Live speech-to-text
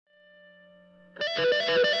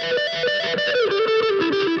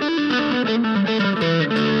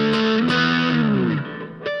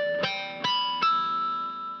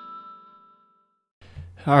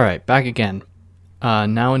All right, back again.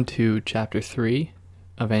 Now into chapter 3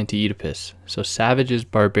 of Anti-Oedipus. So savages,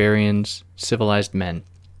 barbarians, civilized men.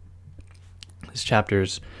 This chapter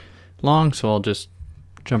is long, so I'll just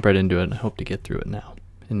jump right into it, and I hope to get through it now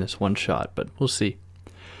in this one shot, but we'll see.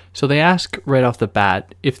 So they ask right off the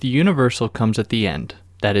bat, if the universal comes at the end,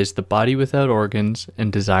 that is, the body without organs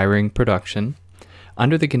and desiring production,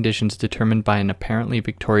 under the conditions determined by an apparently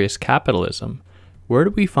victorious capitalism, where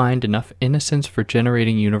do we find enough innocence for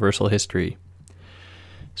generating universal history?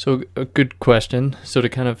 So a good question. So to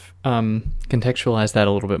kind of contextualize that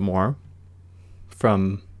a little bit more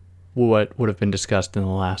from what would have been discussed in the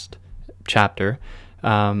last chapter,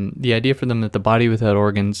 the idea for them that the body without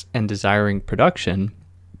organs and desiring production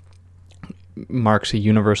marks a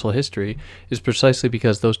universal history is precisely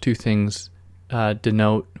because those two things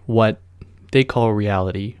denote what they call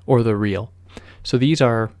reality or the real. So these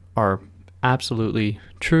are absolutely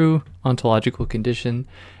true ontological condition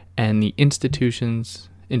and the institutions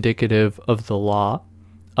indicative of the law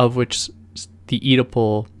of which the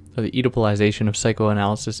Oedipalization of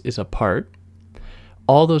psychoanalysis is a part.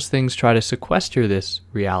 All those things try to sequester this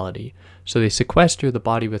reality. So they sequester the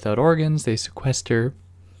body without organs, they sequester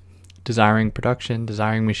desiring production,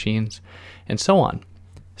 desiring machines, and so on.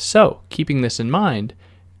 So, keeping this in mind,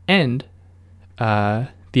 and the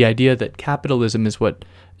idea that capitalism is what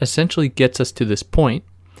essentially gets us to this point.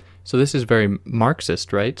 So this is very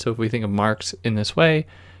Marxist, right? So if we think of Marx in this way,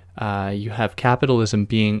 you have capitalism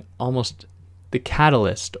being almost the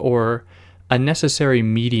catalyst or a necessary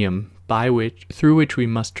medium through which we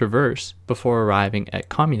must traverse before arriving at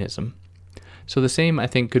communism. So the same, I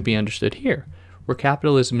think, could be understood here, where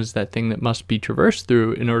capitalism is that thing that must be traversed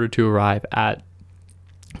through in order to arrive at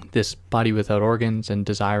this body without organs and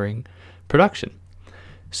desiring production.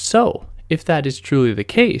 So, if that is truly the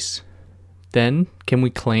case, then can we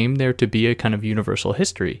claim there to be a kind of universal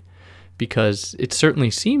history? Because it certainly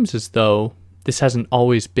seems as though this hasn't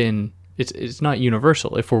always been, it's not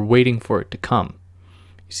universal if we're waiting for it to come.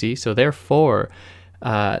 You see? So therefore,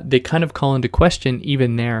 they kind of call into question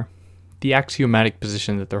even the axiomatic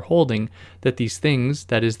position that they're holding, that these things,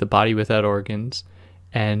 that is the body without organs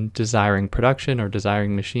and desiring production or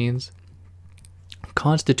desiring machines,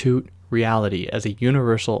 constitute reality as a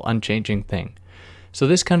universal, unchanging thing. So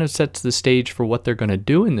this kind of sets the stage for what they're going to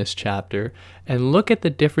do in this chapter and look at the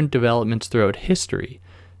different developments throughout history,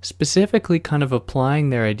 specifically kind of applying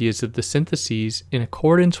their ideas of the syntheses in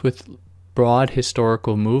accordance with broad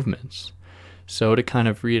historical movements. So to kind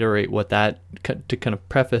of reiterate to kind of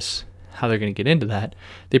preface how they're going to get into that,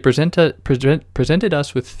 they presented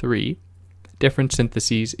us with 3 different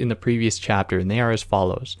syntheses in the previous chapter, and they are as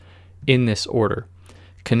follows, in this order: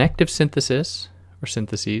 connective synthesis, or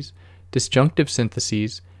syntheses, disjunctive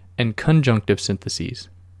syntheses, and conjunctive syntheses.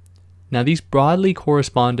 Now these broadly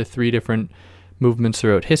correspond to 3 different movements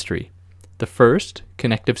throughout history. The first,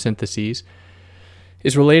 connective syntheses,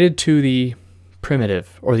 is related to the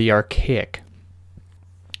primitive or the archaic.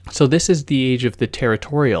 So this is the age of the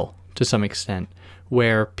territorial to some extent,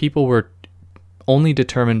 where people were only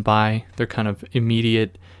determined by their kind of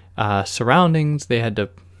immediate surroundings. They had to,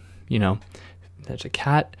 there's a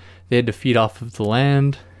cat, they had to feed off of the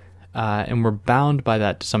land, and were bound by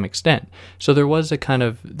that to some extent. So there was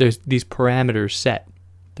there's these parameters set.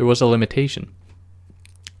 There was a limitation.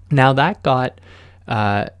 Now that got,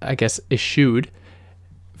 eschewed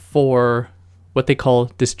for what they call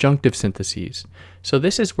disjunctive syntheses. So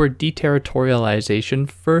this is where deterritorialization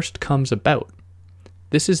first comes about.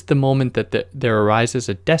 This is the moment that there arises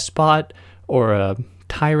a despot or a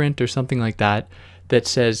tyrant or something like that that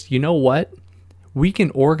says, you know what? We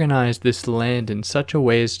can organize this land in such a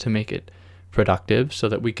way as to make it productive so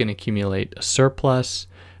that we can accumulate a surplus,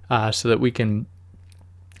 so that we can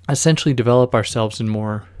essentially develop ourselves in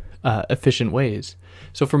more efficient ways.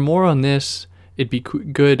 So for more on this, it'd be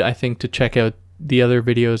good, I think, to check out the other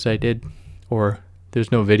videos I did, or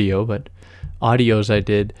there's no video, but audios I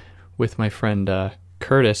did with my friend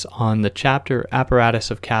Curtis on the chapter Apparatus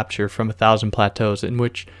of Capture from 1,000 Plateaus, in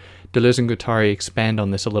which Deleuze and Guattari expand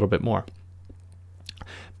on this a little bit more.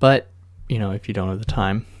 But, if you don't have the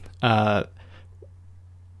time,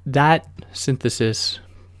 that synthesis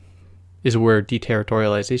is where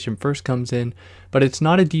deterritorialization first comes in, but it's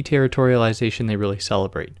not a deterritorialization they really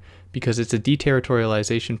celebrate, because it's a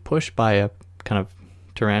deterritorialization pushed by a kind of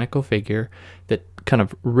tyrannical figure that kind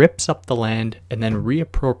of rips up the land and then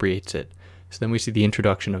reappropriates it. So then we see the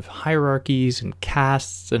introduction of hierarchies and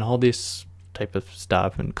castes and all this type of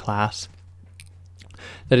stuff and class.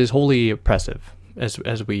 that is wholly oppressive,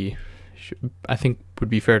 as we I think would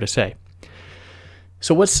be fair to say.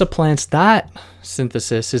 So what supplants that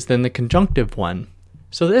synthesis is then the conjunctive one.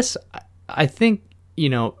 So this, I think,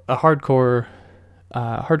 hardcore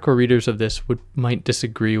readers of this might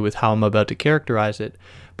disagree with how I'm about to characterize it,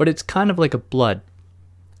 but it's kind of like a blood,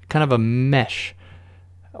 kind of a mesh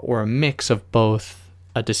or a mix of both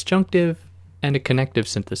a disjunctive and a connective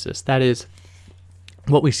synthesis. That is,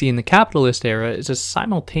 what we see in the capitalist era is a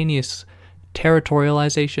simultaneous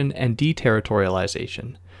territorialization and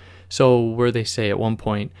deterritorialization. So where they say at one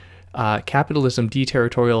point, capitalism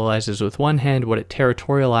deterritorializes with one hand what it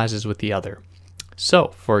territorializes with the other. So,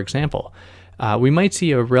 for example, we might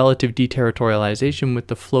see a relative deterritorialization with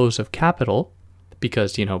the flows of capital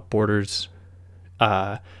because, borders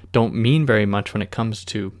don't mean very much when it comes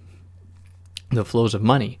to the flows of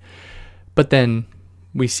money. But then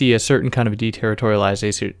we see a certain kind of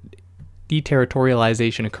deterritorialization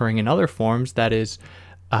occurring in other forms, that is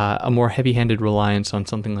a more heavy-handed reliance on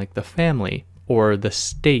something like the family or the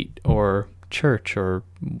state or church or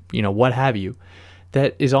what have you,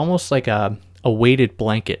 that is almost like a weighted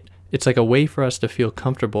blanket. It's like a way for us to feel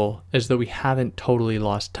comfortable as though we haven't totally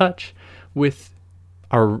lost touch with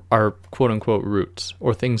our quote-unquote roots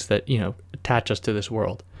or things that attach us to this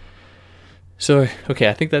world. So, okay,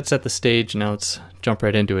 I think that set the stage. Now let's jump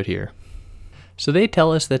right into it here. So they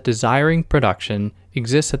tell us that desiring production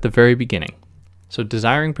exists at the very beginning. So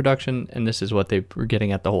desiring production, and this is what they were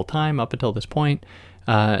getting at the whole time up until this point,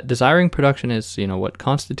 desiring production is, what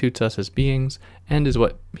constitutes us as beings and is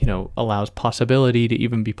what, allows possibility to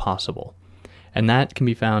even be possible. And that can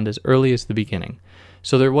be found as early as the beginning.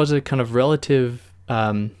 So there was a kind of relative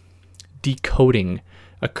decoding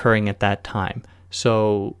occurring at that time.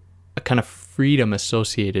 So a kind of freedom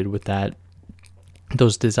associated with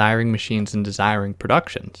those desiring machines and desiring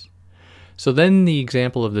productions. So then the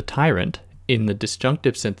example of the tyrant in the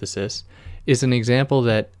disjunctive synthesis is an example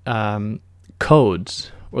that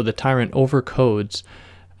codes, or the tyrant overcodes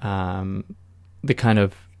the kind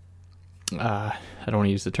of, I don't want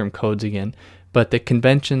to use the term codes again, but the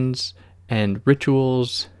conventions and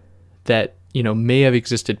rituals that, may have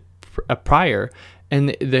existed prior, and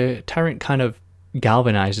the tyrant kind of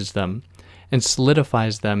galvanizes them and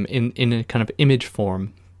solidifies them in a kind of image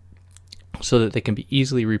form so that they can be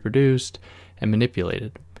easily reproduced and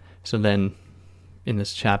manipulated. So then in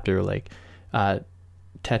this chapter,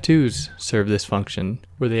 tattoos serve this function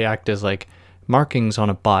where they act as like markings on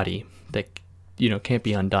a body that, can't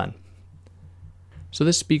be undone. So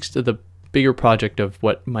this speaks to the bigger project of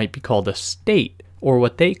what might be called a state, or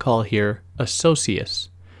what they call here a socius.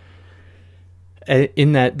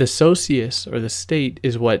 In that the socius, or the state,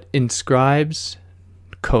 is what inscribes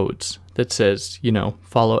codes that says,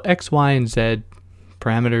 follow X, Y, and Z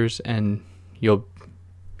parameters and you'll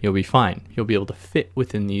be fine. You'll be able to fit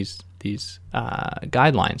within these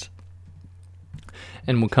guidelines.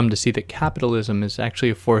 And we'll come to see that capitalism is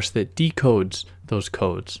actually a force that decodes those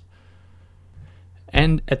codes.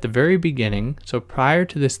 And at the very beginning, so prior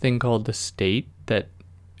to this thing called the state, that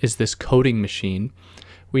is this coding machine,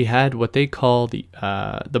 we had what they call the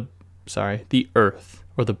earth,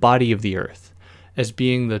 or the body of the earth, as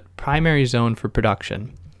being the primary zone for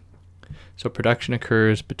production. So production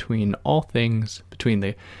occurs between all things, between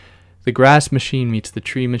the grass machine meets the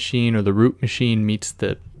tree machine, or the root machine meets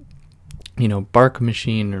the bark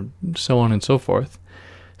machine, or so on and so forth.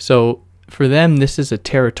 So for them, this is a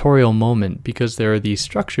territorial moment because there are these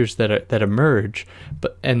structures that emerge,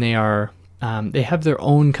 and they are they have their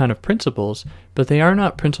own kind of principles, but they are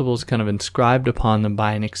not principles kind of inscribed upon them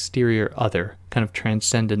by an exterior other, kind of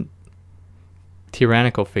transcendent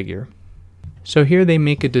tyrannical figure. So here they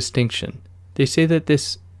make a distinction. They say that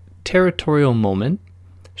this territorial moment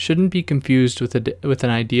shouldn't be confused with an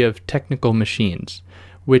idea of technical machines,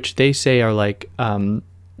 which they say are like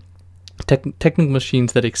technical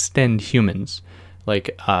machines that extend humans,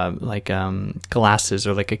 like glasses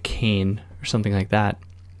or like a cane or something like that.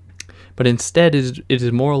 But instead, it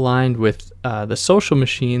is more aligned with the social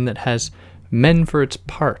machine that has men for its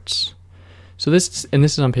parts. So this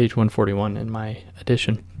is on page 141 in my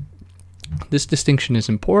edition. This distinction is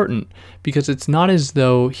important because it's not as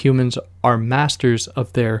though humans are masters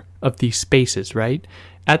of these spaces, right?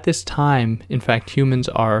 At this time, in fact, humans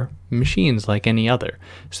are machines like any other.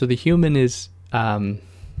 So the human is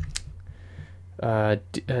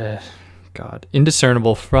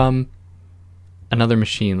indiscernible from another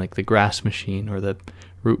machine, like the grass machine or the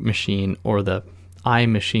root machine or the eye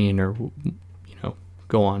machine, or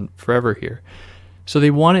go on forever here. So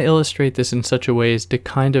they want to illustrate this in such a way as to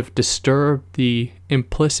kind of disturb the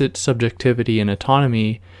implicit subjectivity and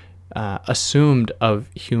autonomy assumed of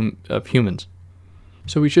humans.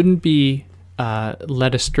 So we shouldn't be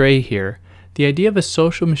led astray here. The idea of a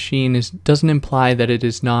social machine doesn't imply that it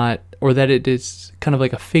is not, or that it is kind of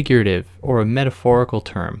like a figurative or a metaphorical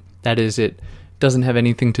term. That is, it doesn't have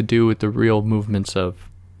anything to do with the real movements of,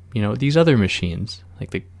 these other machines,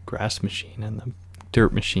 like the grass machine and the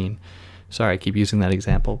dirt machine. Sorry, I keep using that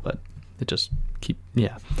example, but it just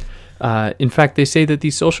in fact, they say that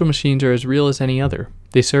these social machines are as real as any other.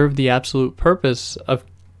 They serve the absolute purpose of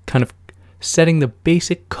kind of setting the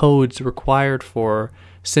basic codes required for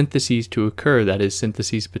syntheses to occur, that is,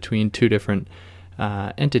 syntheses between two different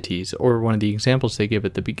entities. Or one of the examples they give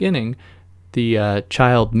at the beginning, the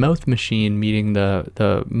child mouth machine meeting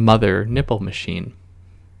the mother nipple machine.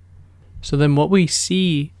 So then what we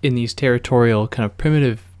see in these territorial kind of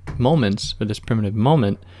primitive moments, or this primitive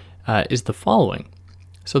moment, is the following.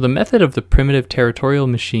 So the method of the primitive territorial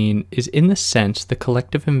machine is in the sense the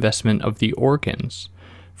collective investment of the organs,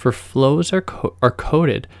 for flows are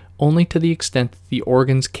coded only to the extent that the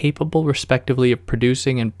organs capable respectively of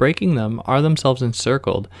producing and breaking them are themselves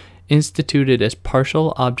encircled, instituted as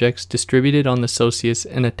partial objects distributed on the socius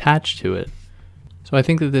and attached to it. So I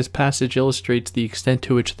think that this passage illustrates the extent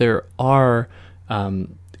to which there are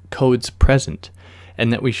codes present,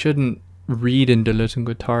 and that we shouldn't read in Deleuze and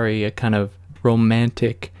Guattari a kind of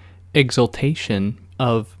romantic exaltation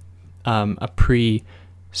of a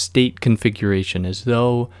pre-state configuration, as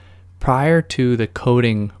though prior to the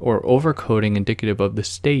coding or overcoding indicative of the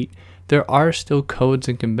state, there are still codes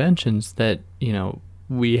and conventions that,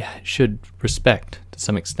 we should respect to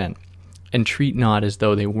some extent and treat not as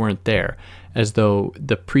though they weren't there, as though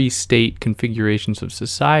the pre-state configurations of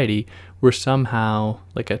society were somehow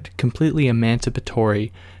like a completely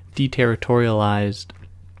emancipatory, deterritorialized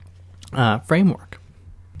framework.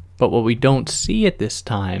 But what we don't see at this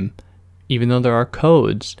time, even though there are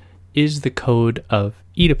codes, is the code of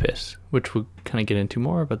Oedipus, which we'll kind of get into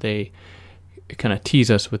more, but they kind of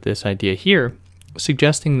tease us with this idea here,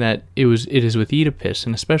 suggesting that it is with Oedipus,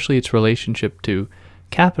 and especially its relationship to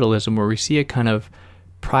capitalism, where we see a kind of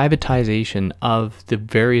privatization of the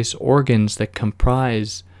various organs that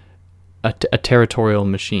comprise a territorial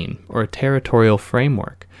machine or a territorial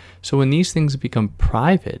framework. So when these things become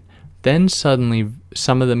private, then suddenly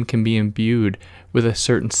some of them can be imbued with a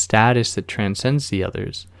certain status that transcends the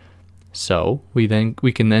others. So we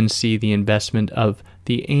can then see the investment of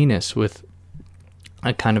the anus with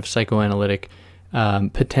a kind of psychoanalytic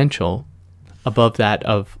potential above that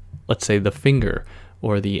of, let's say, the finger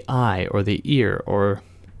or the eye or the ear or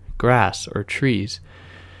grass or trees,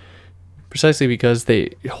 precisely because they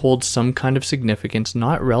hold some kind of significance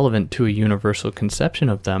not relevant to a universal conception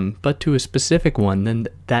of them, but to a specific one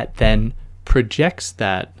that then projects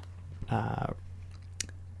that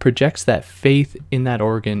faith in that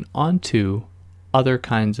organ onto other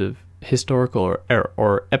kinds of historical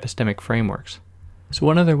or epistemic frameworks. So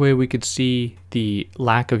one other way we could see the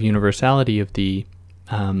lack of universality of the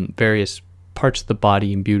various parts of the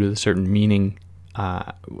body imbued with a certain meaning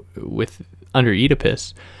under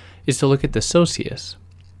Oedipus is to look at the socius.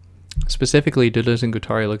 Specifically, Deleuze and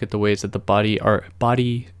Guattari look at the ways that the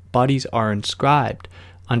bodies are inscribed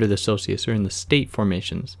under the socius or in the state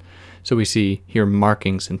formations. So we see here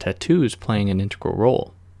markings and tattoos playing an integral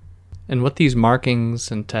role. And what these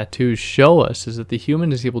markings and tattoos show us is that the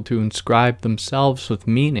human is able to inscribe themselves with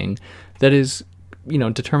meaning that is,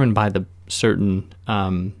 determined by the certain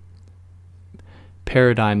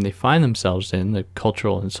paradigm they find themselves in, the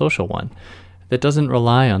cultural and social one, that doesn't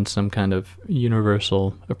rely on some kind of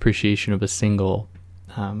universal appreciation of a single,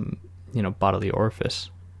 bodily orifice.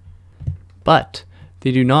 But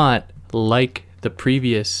they do not, like the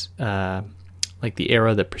previous, like the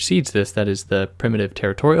era that precedes this, that is the primitive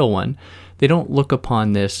territorial one, they don't look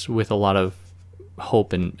upon this with a lot of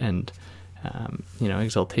hope and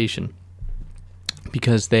exaltation,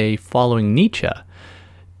 because they, following Nietzsche,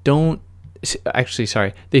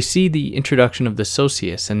 they see the introduction of the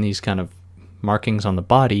socius and these kind of markings on the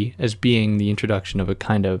body as being the introduction of a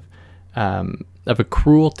kind of a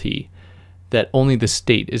cruelty that only the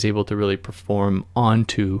state is able to really perform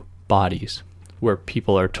onto bodies, where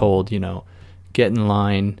people are told, get in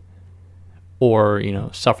line or,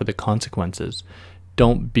 suffer the consequences.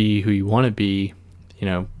 Don't be who you want to be,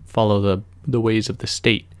 follow the ways of the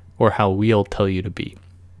state or how we'll tell you to be.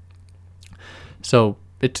 So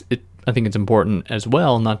I think it's important as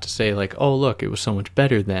well not to say like, oh, look, it was so much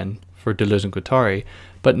better then for Deleuze and Guattari,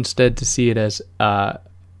 but instead to see it as a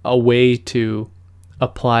way to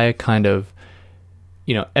apply a kind of,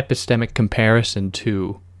 epistemic comparison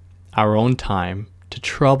to our own time to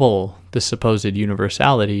trouble the supposed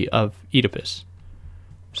universality of Oedipus.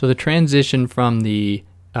 So the transition from the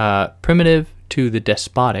primitive to the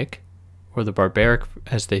despotic, or the barbaric,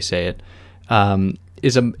 as they say it,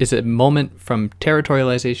 is a moment from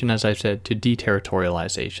territorialization, as I've said, to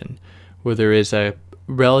deterritorialization, where there is a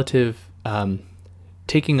relative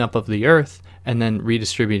taking up of the earth and then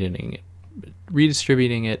redistributing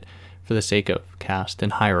it for the sake of caste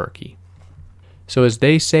and hierarchy. So as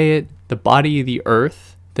they say it, the body of the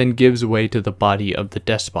earth then gives way to the body of the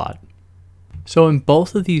despot. So in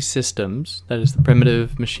both of these systems, that is the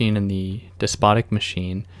primitive machine and the despotic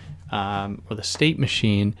machine, or the state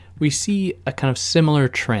machine, we see a kind of similar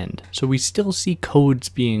trend. So we still see codes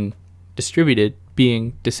being distributed,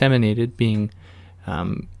 being disseminated, being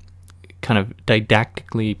kind of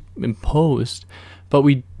didactically imposed, but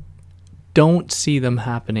we don't see them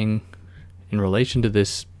happening in relation to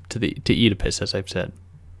this, to Oedipus, as I've said.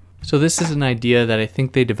 So this is an idea that I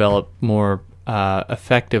think they develop more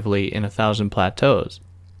effectively in 1,000 Plateaus,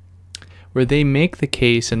 where they make the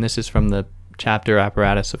case, and this is from the chapter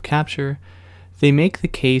Apparatus of Capture, they make the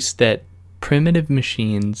case that primitive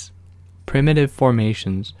machines, primitive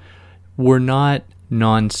formations, were not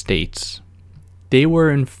non-states. They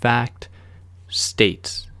were in fact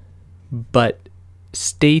states, but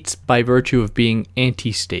states by virtue of being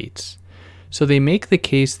anti-states. So they make the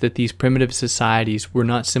case that these primitive societies were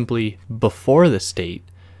not simply before the state.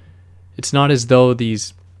 It's not as though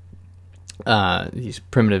these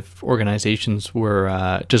primitive organizations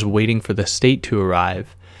were just waiting for the state to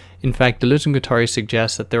arrive. In fact, Deleuze and Guattari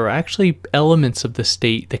suggests that there are actually elements of the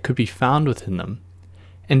state that could be found within them.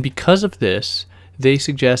 And because of this, they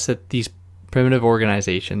suggest that these primitive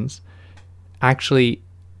organizations actually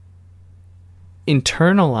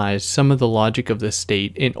internalize some of the logic of the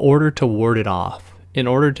state in order to ward it off, in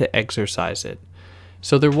order to exercise it.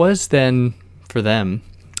 So there was then, for them,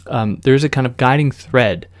 there's a kind of guiding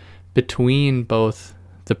thread between both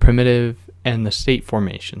the primitive and the state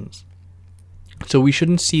formations. So we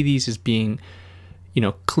shouldn't see these as being,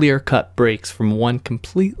 clear-cut breaks from one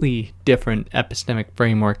completely different epistemic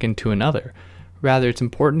framework into another. Rather, it's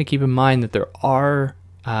important to keep in mind that there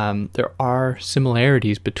are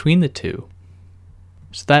similarities between the two.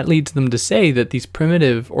 So that leads them to say that these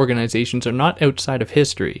primitive organizations are not outside of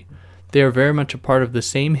history. They are very much a part of the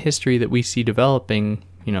same history that we see developing,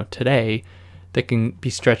 today, that can be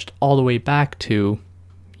stretched all the way back to,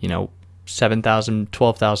 7,000,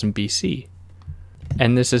 12,000 BC.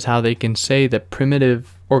 And this is how they can say that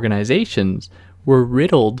primitive organizations were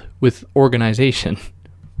riddled with organization.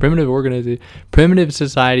 Primitive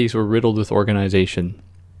societies were riddled with organization.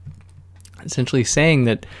 Essentially saying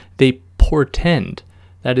that they portend,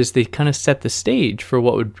 that is, they kind of set the stage for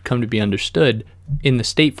what would come to be understood in the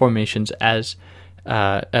state formations as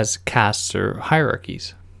castes or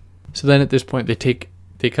hierarchies. So then at this point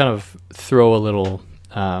they kind of throw a little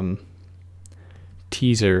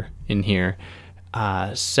teaser in here,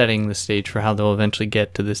 setting the stage for how they'll eventually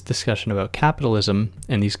get to this discussion about capitalism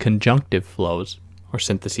and these conjunctive flows or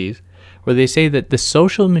syntheses, where they say that the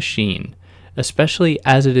social machine, especially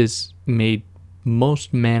as it is made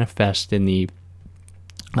most manifest in the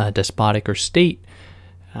despotic or state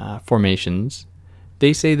formations,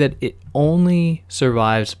 they say that it only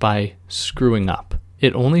survives by screwing up.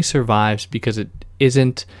 It only survives because it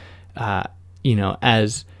isn't,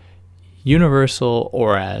 as universal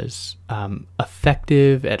or as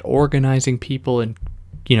effective at organizing people and,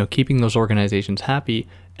 keeping those organizations happy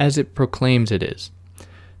as it proclaims it is.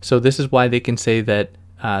 So this is why they can say that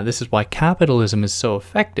this is why capitalism is so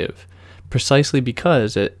effective, precisely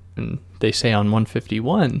because they say on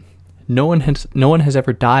 151, no one has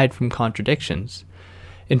ever died from contradictions.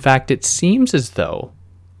 In fact, it seems as though,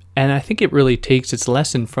 and I think it really takes its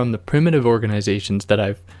lesson from the primitive organizations that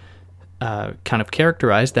I've kind of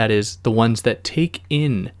characterized, that is, the ones that take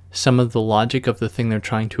in some of the logic of the thing they're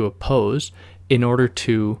trying to oppose in order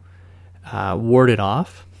to ward it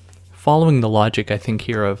off, following the logic, I think,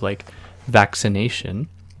 here of like vaccination,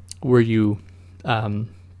 where you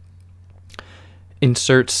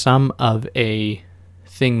insert some of a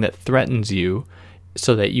thing that threatens you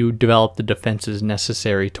so that you develop the defenses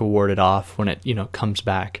necessary to ward it off when it, comes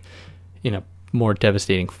back in a more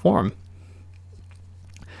devastating form.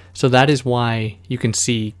 So that is why you can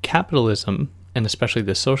see capitalism, and especially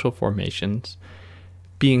the social formations,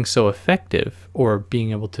 being so effective or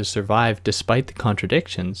being able to survive despite the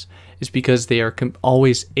contradictions, is because they are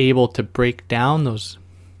always able to break down those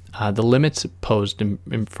the limits posed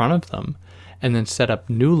in front of them and then set up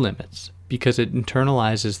new limits, because it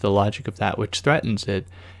internalizes the logic of that which threatens it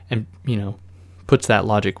and, puts that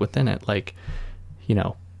logic within it, like,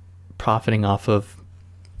 profiting off of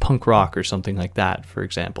punk rock or something like that, for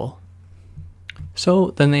example.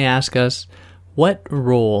 So then they ask us, what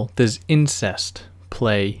role does incest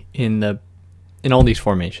play in all these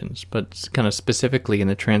formations, but kind of specifically in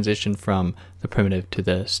the transition from the primitive to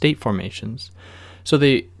the state formations? So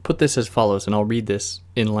they put this as follows, and I'll read this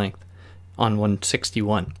in length on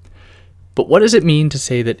 161. But what does it mean to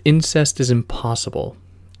say that incest is impossible?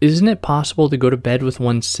 Isn't it possible to go to bed with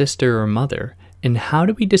one's sister or mother? And how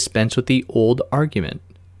do we dispense with the old argument?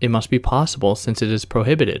 It must be possible since it is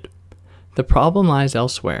prohibited. The problem lies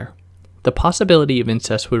elsewhere. The possibility of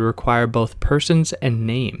incest would require both persons and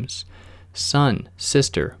names. Son,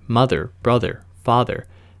 sister, mother, brother, father.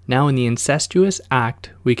 Now in the incestuous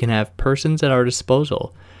act, we can have persons at our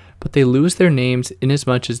disposal, but they lose their names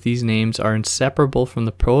inasmuch as these names are inseparable from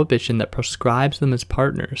the prohibition that proscribes them as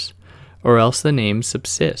partners, or else the names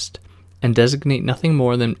subsist, and designate nothing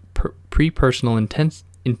more than pre-personal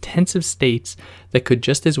intensive states that could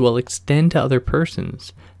just as well extend to other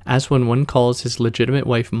persons, as when one calls his legitimate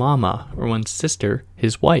wife mama, or one's sister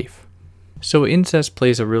his wife. So incest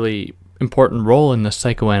plays a really important role in the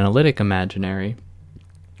psychoanalytic imaginary,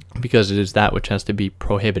 because it is that which has to be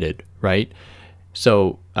prohibited, right?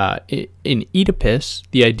 So in Oedipus,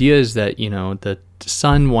 the idea is that, the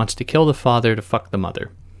son wants to kill the father to fuck the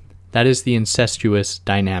mother. That is the incestuous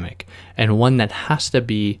dynamic, and one that has to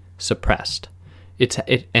be suppressed.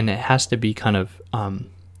 And it has to be kind of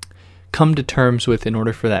come to terms with in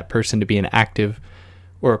order for that person to be an active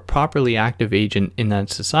or a properly active agent in that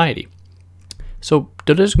society. So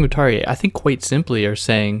Deleuze and Guattari, I think quite simply, are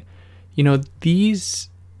saying, these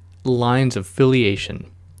lines of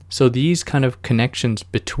filiation, so these kind of connections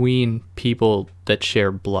between people that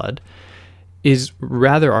share blood, is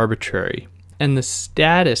rather arbitrary. And the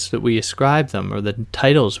status that we ascribe them, or the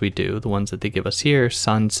titles we do, the ones that they give us here,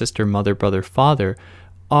 son, sister, mother, brother, father,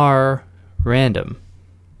 are random.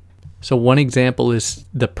 So one example is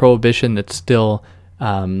the prohibition that's still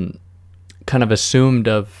kind of assumed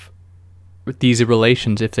of these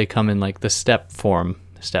relations if they come in like the step form.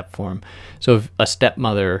 So if a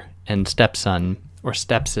stepmother and stepson, or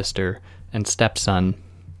stepsister and stepson,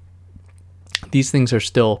 these things are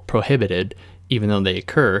still prohibited even though they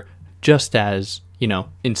occur, just as,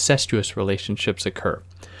 incestuous relationships occur.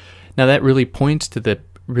 Now that really points to the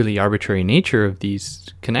really arbitrary nature of these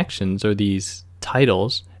connections or these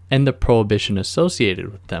titles and the prohibition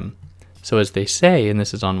associated with them. So as they say, and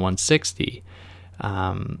this is on 160,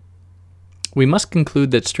 we must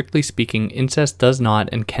conclude that strictly speaking, incest does not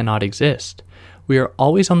and cannot exist. We are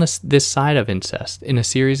always on this side of incest, in a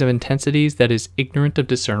series of intensities that is ignorant of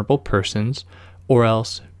discernible persons, or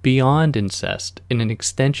else beyond incest, in an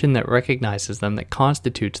extension that recognizes them, that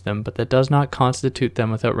constitutes them, but that does not constitute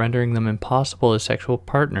them without rendering them impossible as sexual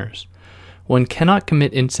partners. One cannot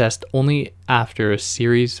commit incest only after a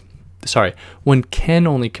series... one can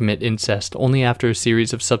only commit incest only after a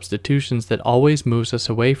series of substitutions that always moves us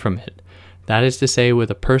away from it. That is to say, with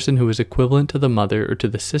a person who is equivalent to the mother or to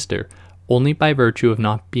the sister, only by virtue of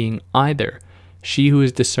not being either, she who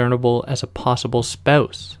is discernible as a possible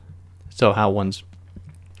spouse. So how one's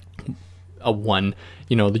a one,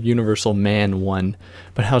 the universal man one,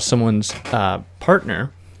 but how someone's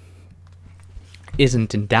partner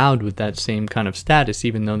isn't endowed with that same kind of status,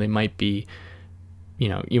 even though they might be,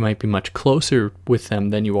 you might be much closer with them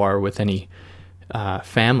than you are with any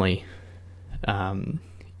family,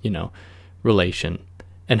 relation,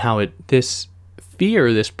 and how this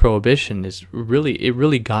fear, this prohibition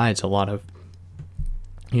really guides a lot of,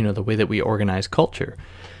 the way that we organize culture.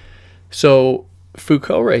 So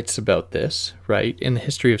Foucault writes about this, right, in The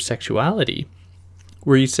History of Sexuality,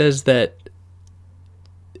 where he says that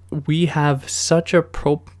we have such a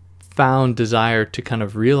profound desire to kind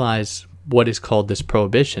of realize what is called this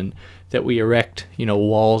prohibition that we erect,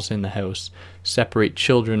 walls in the house, separate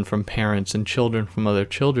children from parents and children from other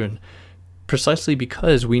children, precisely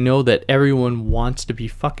because we know that everyone wants to be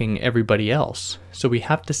fucking everybody else. So we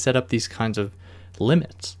have to set up these kinds of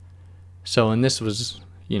limits. So, and this was,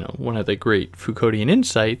 one of the great Foucauldian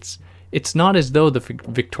insights, it's not as though the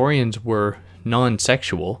Victorians were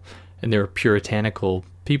non-sexual and they were puritanical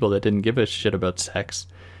people that didn't give a shit about sex.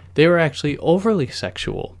 They were actually overly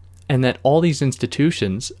sexual, and that all these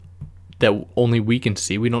institutions that only we can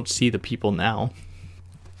see, we don't see the people now,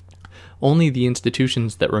 only the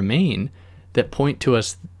institutions that remain that point to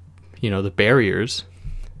us, the barriers,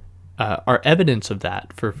 are evidence of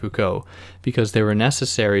that for Foucault, because they were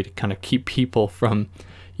necessary to kind of keep people from,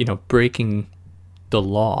 breaking the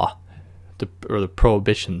law, or the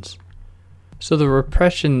prohibitions. So the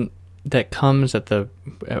repression that comes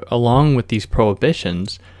along with these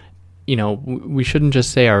prohibitions, we shouldn't just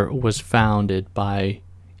say was founded by,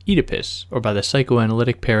 Oedipus, or by the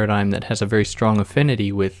psychoanalytic paradigm that has a very strong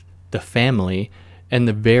affinity with the family and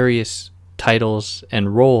the various titles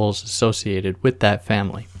and roles associated with that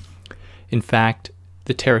family. In fact,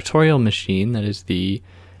 the territorial machine, that is the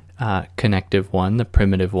connective one, the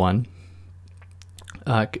primitive one,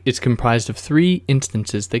 is comprised of 3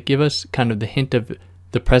 instances that give us kind of the hint of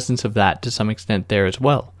the presence of that to some extent there as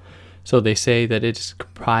well. So they say that it is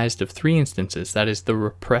comprised of 3 instances, that is the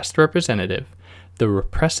repressed representative, the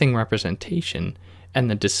repressing representation, and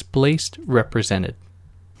the displaced represented.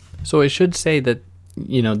 So I should say that,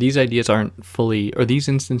 these ideas aren't fully, or these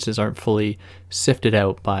instances aren't fully sifted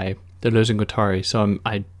out by Deleuze and Guattari, so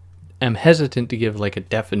I am hesitant to give like a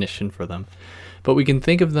definition for them. But we can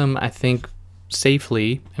think of them, I think,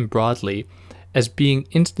 safely and broadly as being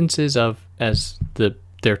instances of, as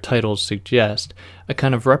their titles suggest, a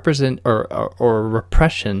kind of or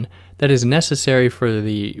repression that is necessary for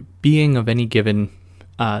the being of any given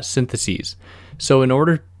syntheses. So in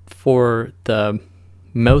order for the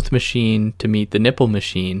mouth machine to meet the nipple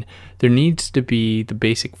machine, there needs to be the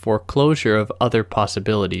basic foreclosure of other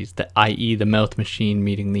possibilities, i.e. the mouth machine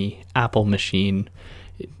meeting the apple machine,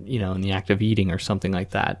 in the act of eating or something like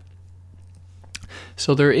that.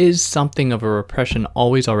 So there is something of a repression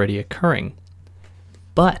always already occurring.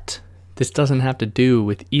 But this doesn't have to do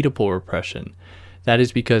with Oedipal repression. That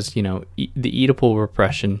is because, the Oedipal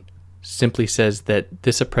repression simply says that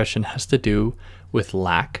this oppression has to do with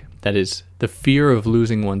lack, that is, the fear of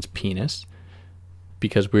losing one's penis,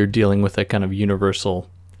 because we're dealing with a kind of universal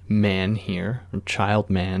man here, or child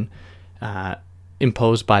man,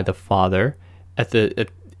 imposed by the father. If the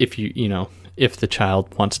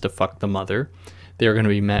child wants to fuck the mother, they're going to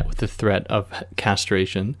be met with the threat of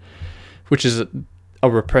castration, which is a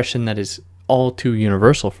repression that is all too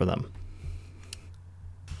universal for them.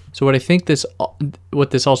 So what I think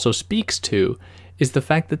what this also speaks to is the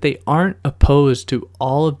fact that they aren't opposed to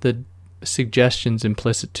all of the suggestions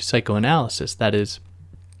implicit to psychoanalysis, that is,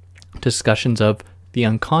 discussions of the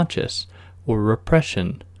unconscious or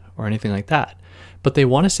repression or anything like that. But they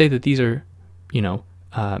want to say that these are,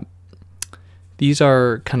 these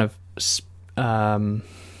are kind of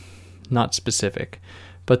not specific,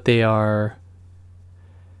 but they are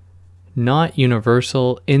not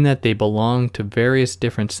universal in that they belong to various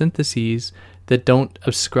different syntheses that don't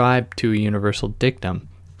ascribe to a universal dictum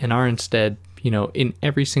and are instead, in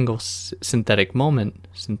every single in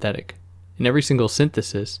every single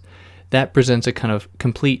synthesis, that presents a kind of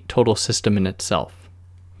complete total system in itself.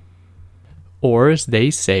 Or, as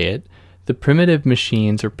they say it, the primitive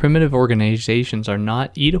machines or primitive organizations are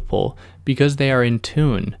not Oedipal because they are in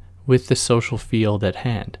tune with the social field at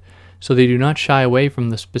hand. So they do not shy away from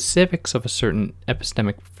the specifics of a certain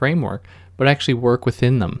epistemic framework, but actually work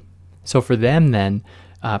within them. So for them then,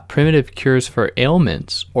 primitive cures for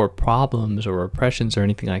ailments or problems or oppressions or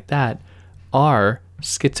anything like that are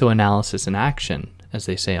schizoanalysis in action, as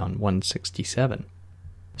they say on 167.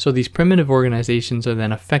 So these primitive organizations are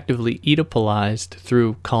then effectively Oedipalized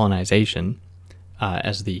through colonization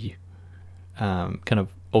as the kind of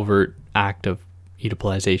overt act of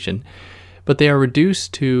Oedipalization, but they are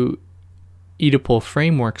reduced to Oedipal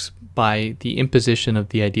frameworks by the imposition of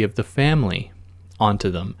the idea of the family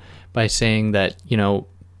onto them, by saying that,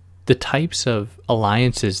 the types of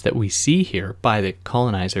alliances that we see here by the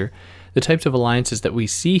colonizer, the types of alliances that we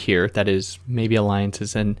see here, that is, maybe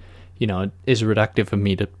alliances, and, it is reductive of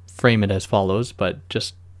me to frame it as follows, but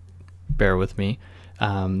just bear with me,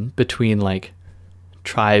 between, like,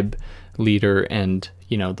 tribe leader and,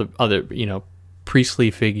 the other,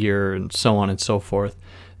 priestly figure and so on and so forth,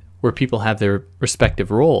 where people have their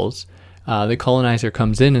respective roles, the colonizer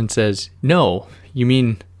comes in and says, no, you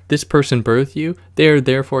mean this person birthed you? They're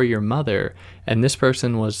therefore your mother, and this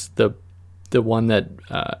person was the one that,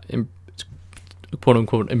 quote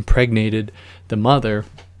unquote, impregnated the mother.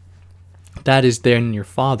 That is then your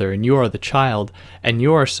father, and you are the child, and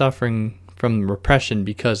you are suffering from repression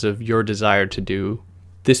because of your desire to do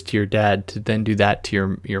this to your dad, to then do that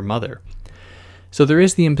to your mother. So there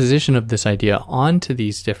is the imposition of this idea onto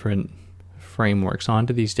these different frameworks,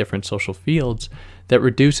 onto these different social fields, that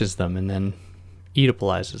reduces them and then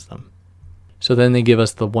Oedipalizes them. So then they give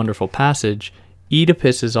us the wonderful passage,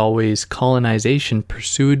 Oedipus is always colonization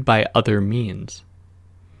pursued by other means.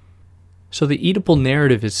 So the Oedipal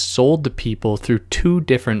narrative is sold to people through 2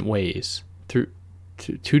 different ways.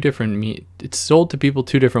 It's sold to people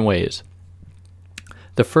 2 different ways.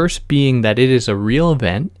 The first being that it is a real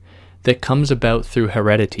event that comes about through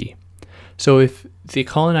heredity. So if the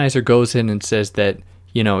colonizer goes in and says that,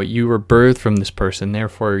 you were birthed from this person,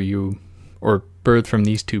 therefore or birthed from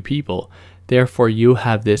these 2 people, therefore you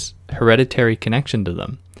have this hereditary connection to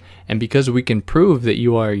them, And because we can prove that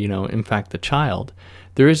you are, in fact, the child,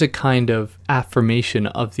 there is a kind of affirmation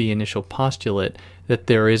of the initial postulate that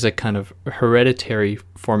there is a kind of hereditary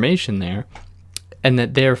formation there, and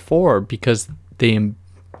that therefore, because they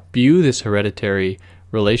imbue this hereditary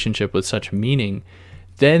relationship with such meaning,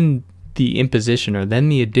 then the imposition or then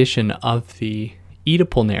the addition of the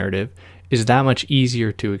Oedipal narrative is that much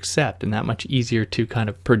easier to accept and that much easier to kind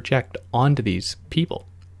of project onto these people.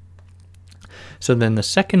 So then the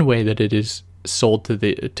second way that it is sold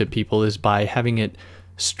to people is by having it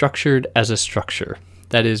structured as a structure.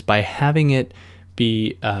 That is, by having it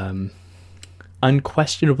be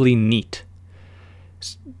unquestionably neat,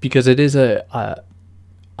 because it is a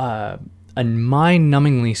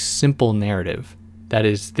mind-numbingly simple narrative. That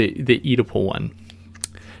is the Oedipal one.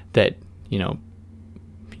 That,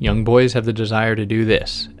 young boys have the desire to do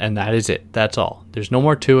this, and that is it. That's all. There's no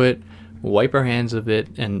more to it. We'll wipe our hands of it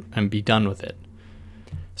and be done with it.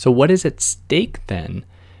 So what is at stake then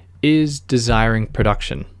is desiring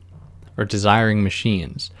production or desiring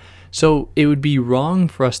machines. So it would be wrong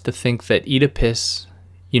for us to think that Oedipus,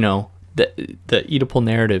 the Oedipal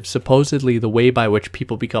narrative, supposedly the way by which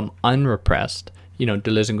people become unrepressed,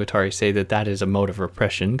 Deleuze and Guattari say that is a mode of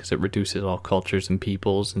repression because it reduces all cultures and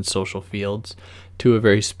peoples and social fields to a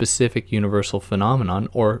very specific universal phenomenon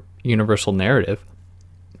or universal narrative.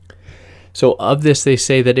 So of this, they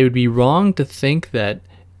say that it would be wrong to think that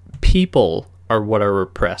people are what are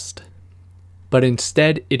repressed, but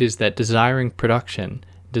instead it is that desiring production,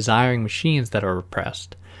 desiring machines that are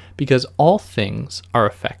repressed, because all things are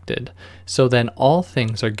affected. So then all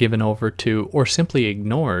things are given over to or simply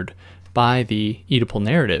ignored by the Oedipal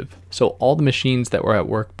narrative. So all the machines that were at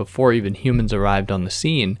work before even humans arrived on the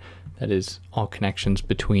scene, that is, all connections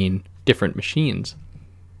between different machines,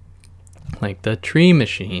 like the tree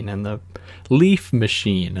machine and the leaf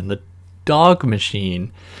machine and the dog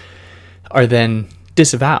machine, are then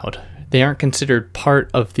disavowed. They aren't considered part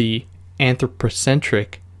of the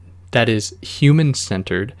anthropocentric, that is,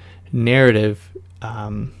 human-centered narrative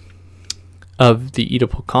of the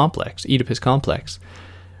Oedipus complex,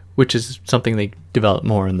 which is something they develop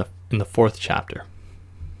more in the fourth chapter.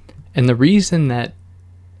 And the reason that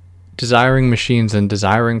desiring machines and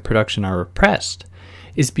desiring production are repressed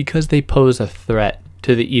is because they pose a threat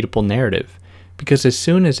to the Oedipal narrative. Because as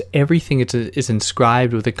soon as everything is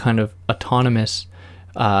inscribed with a kind of autonomous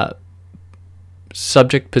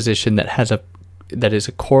subject position that is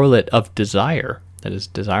a correlate of desire, that is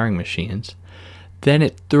desiring machines, then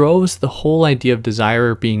it throws the whole idea of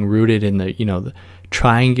desire being rooted in the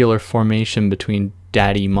triangular formation between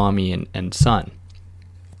daddy, mommy, and son.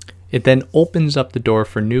 It then opens up the door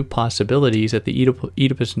for new possibilities that the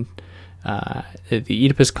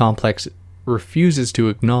Oedipus complex refuses to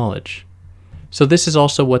acknowledge. So this is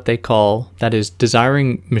also what they call, that is,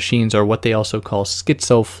 desiring machines are what they also call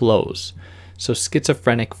schizo flows. So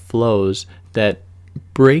schizophrenic flows that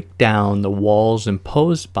break down the walls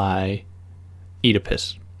imposed by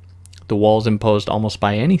Oedipus. The walls imposed almost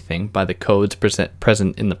by anything, by the codes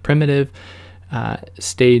present in the primitive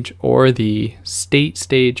stage or the state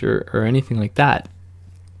stage or anything like that.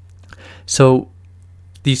 So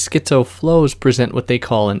these schizo flows present what they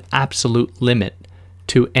call an absolute limit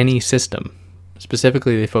to any system.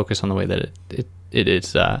 Specifically, they focus on the way that it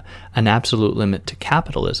is an absolute limit to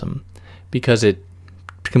capitalism, because it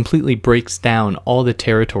completely breaks down all the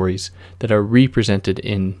territories that are represented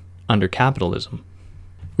under capitalism,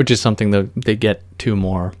 which is something that they get to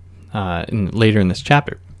more later in this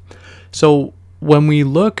chapter. So when the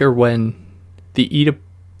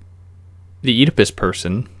Oedipus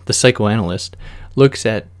person, the psychoanalyst, looks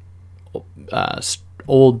at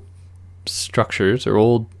old structures or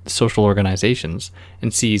old social organizations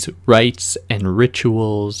and sees rites and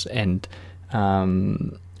rituals and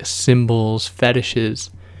symbols,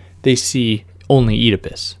 fetishes, they see only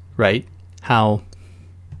Oedipus, right? How,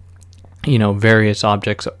 various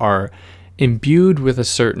objects are imbued with a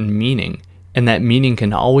certain meaning, and that meaning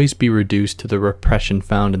can always be reduced to the repression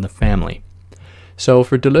found in the family. So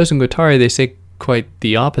for Deleuze and Guattari, they say quite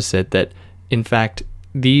the opposite, that in fact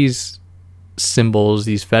these symbols,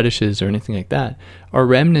 these fetishes or anything like that, are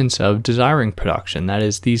remnants of desiring production. That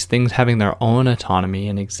is, these things having their own autonomy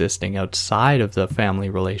and existing outside of the family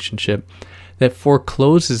relationship that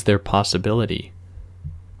forecloses their possibility.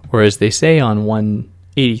 Or as they say on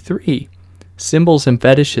 183, symbols and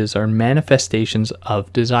fetishes are manifestations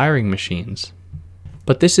of desiring machines.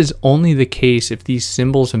 But this is only the case if these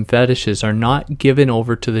symbols and fetishes are not given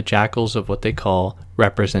over to the jackals of what they call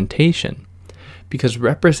representation, because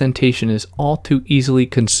representation is all too easily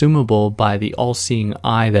consumable by the all-seeing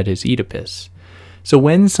eye that is Oedipus. So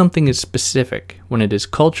when something is specific, when it is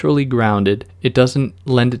culturally grounded, it doesn't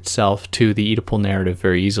lend itself to the Oedipal narrative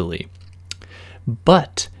very easily.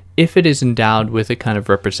 But if it is endowed with a kind of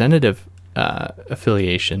representative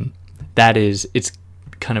affiliation, that is, it's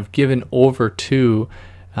kind of given over to,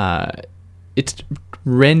 it's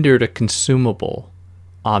rendered a consumable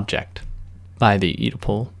object by the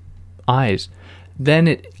Oedipal eyes, then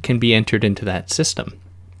it can be entered into that system.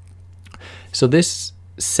 So this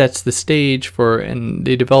sets the stage for, and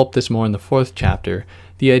they develop this more in the 4th chapter,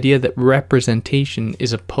 the idea that representation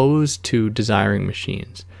is opposed to desiring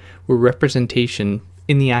machines, where representation,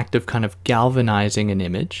 in the act of kind of galvanizing an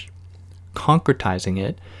image, concretizing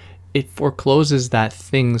it, it forecloses that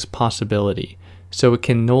thing's possibility. So it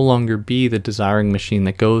can no longer be the desiring machine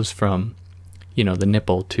that goes from, the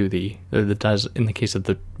nipple to in the case of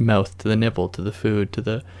the mouth, to the nipple, to the food, to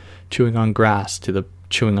the chewing on grass, to the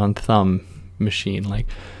chewing on thumb machine, like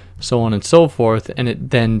so on and so forth. And it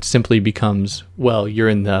then simply becomes, well, you're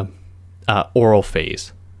in the oral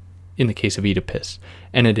phase in the case of Oedipus.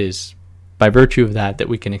 And it is by virtue of that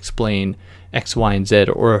we can explain X, Y, and Z,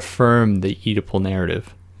 or affirm the Oedipal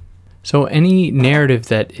narrative. So any narrative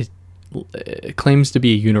that claims to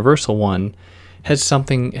be a universal one has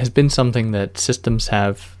been something that systems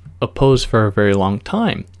have opposed for a very long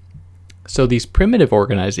time. So these primitive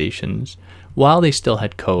organizations, while they still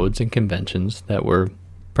had codes and conventions that were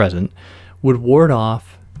present, would ward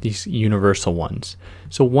off these universal ones.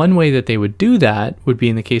 So one way that they would do that would be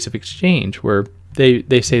in the case of exchange, where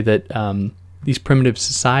they say that these primitive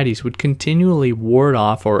societies would continually ward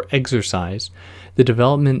off or exercise the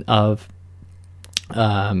development of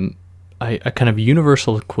a kind of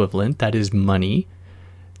universal equivalent, that is money,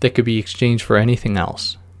 that could be exchanged for anything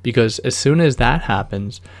else. Because as soon as that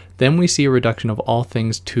happens, then we see a reduction of all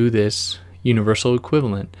things to this universal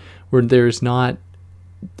equivalent, where there's not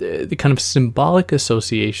the kind of symbolic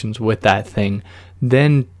associations with that thing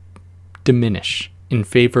then diminish in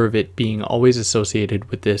favor of it being always associated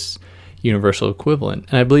with this universal equivalent.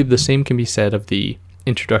 And I believe the same can be said of the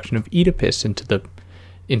introduction of Oedipus into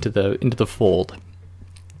the fold.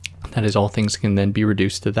 That is, all things can then be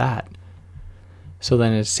reduced to that. So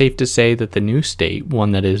then it's safe to say that the new state,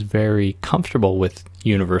 one that is very comfortable with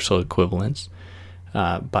universal equivalence,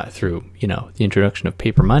 but through the introduction of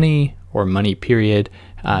paper money or money period,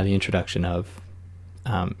 the introduction of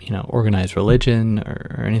organized religion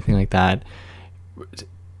or anything like that,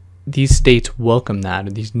 these states welcome that,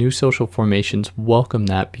 and these new social formations welcome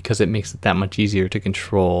that, because it makes it that much easier to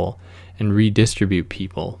control and redistribute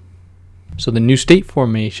people. So the new state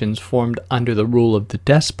formations formed under the rule of the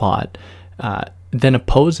despot then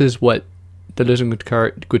opposes what the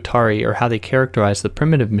Guattari, or how they characterize the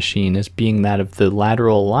primitive machine, as being that of the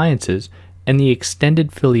lateral alliances and the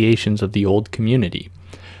extended filiations of the old community.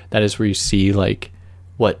 That is where you see like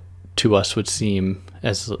what to us would seem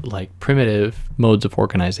as like primitive modes of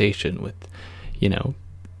organization with,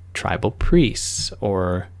 tribal priests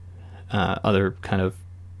or other kind of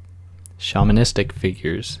shamanistic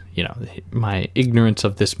figures. My ignorance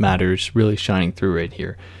of this matter is really shining through right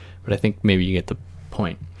here, but I think maybe you get the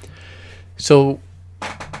point. So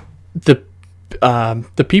the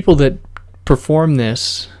people that perform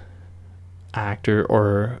this act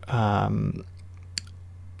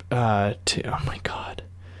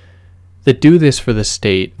that do this for the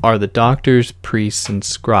state are the doctors, priests, and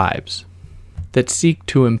scribes that seek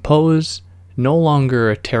to impose no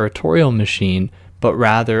longer a territorial machine, but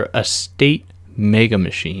rather a state mega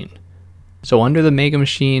machine. So under the mega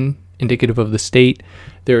machine, indicative of the state,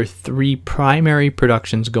 there are 3 primary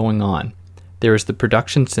productions going on. There is the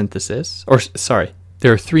production synthesis,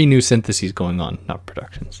 there are 3 new syntheses going on, not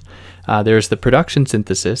productions. There's the production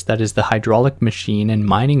synthesis, that is the hydraulic machine and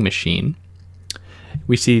mining machine.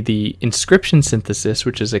 We see the inscription synthesis,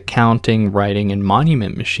 which is accounting, writing, and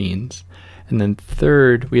monument machines. And then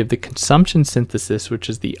third, we have the consumption synthesis, which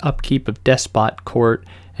is the upkeep of despot, court,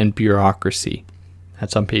 and bureaucracy.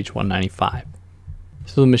 That's on page 195.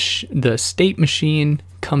 So the state machine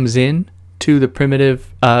comes in to the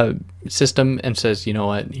primitive system and says, you know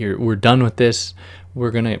what, here, we're done with this.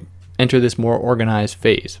 We're going to enter this more organized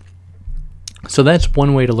phase. So that's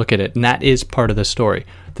one way to look at it, and that is part of the story,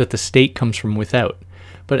 that the state comes from without.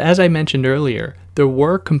 But as I mentioned earlier, there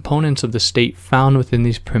were components of the state found within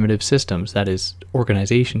these primitive systems. That is,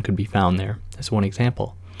 organization could be found there as one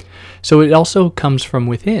example. So it also comes from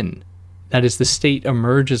within. That is, the state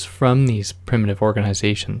emerges from these primitive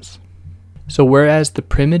organizations. So whereas the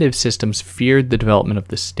primitive systems feared the development of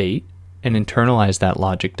the state and internalized that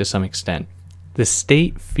logic to some extent, the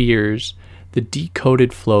state fears the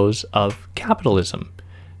decoded flows of capitalism,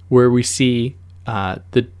 where we see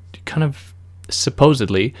the kind of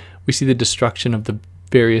supposedly, we see the destruction of the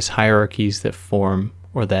various hierarchies that form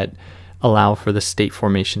or that allow for the state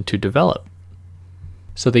formation to develop.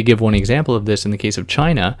 So they give one example of this in the case of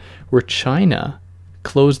China, where China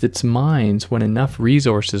closed its mines when enough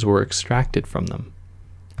resources were extracted from them,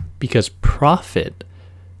 because profit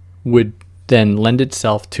would then lend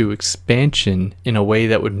itself to expansion in a way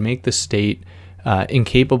that would make the state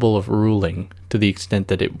incapable of ruling to the extent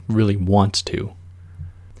that it really wants to.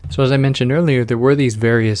 So as I mentioned earlier, there were these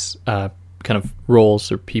various kind of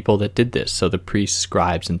roles or people that did this, so the priests,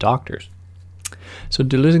 scribes, and doctors. So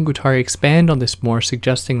Deleuze and Guattari expand on this more,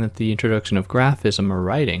 suggesting that the introduction of graphism or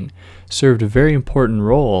writing served a very important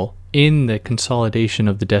role in the consolidation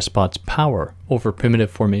of the despot's power over primitive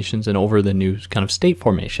formations and over the new kind of state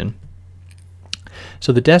formation.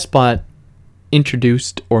 So the despot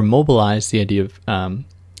introduced or mobilized the idea of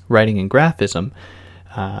writing and graphism,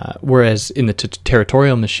 whereas in the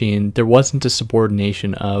territorial machine, there wasn't a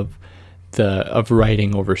subordination of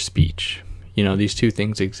writing over speech. These two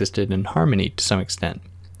things existed in harmony to some extent.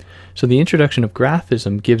 So the introduction of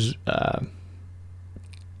graphism gives,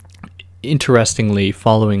 interestingly,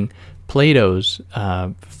 following Plato's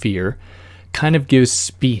sphere, kind of gives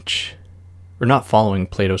speech, or not following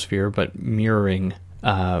Plato's sphere, but mirroring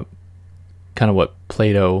kind of what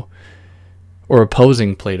Plato, or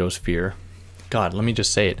opposing Plato's sphere. God, let me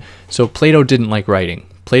just say it. So Plato didn't like writing.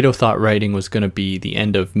 Plato thought writing was going to be the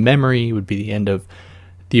end of memory, would be the end of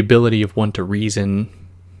the ability of one to reason,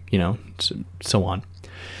 so on.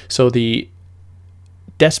 So the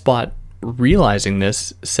despot, realizing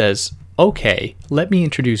this, says, okay, let me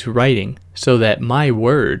introduce writing so that my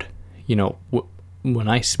word, when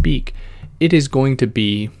I speak, it is going to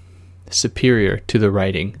be superior to the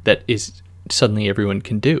writing that is suddenly everyone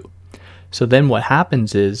can do. So then what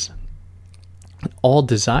happens is all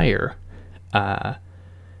desire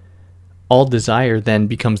then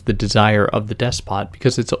becomes the desire of the despot,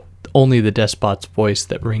 because it's only the despot's voice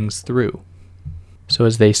that rings through. So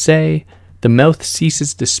as they say, the mouth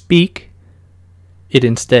ceases to speak, it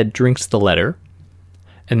instead drinks the letter,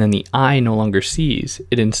 and then the eye no longer sees,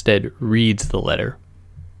 it instead reads the letter.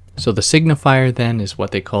 So the signifier then is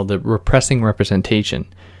what they call the repressing representation.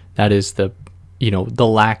 That is the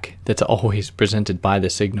lack that's always presented by the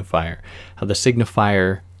signifier. How the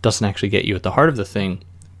signifier doesn't actually get you at the heart of the thing,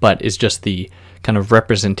 but is just the kind of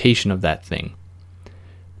representation of that thing,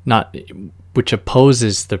 which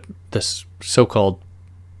opposes the so-called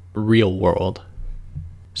real world.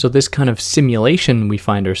 So this kind of simulation we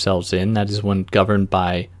find ourselves in, that is one governed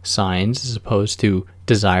by signs as opposed to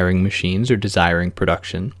desiring machines or desiring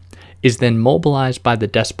production, is then mobilized by the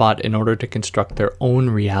despot in order to construct their own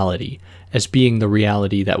reality as being the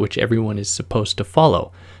reality that which everyone is supposed to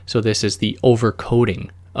follow. So this is the overcoding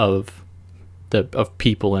of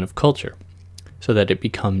people and of culture, so that it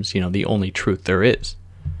becomes, the only truth there is.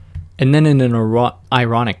 And then in an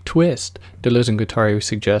ironic twist, Deleuze and Guattari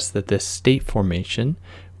suggest that this state formation,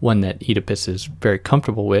 one that Oedipus is very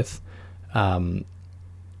comfortable with, then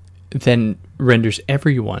renders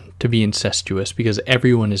everyone to be incestuous, because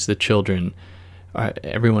everyone is the children,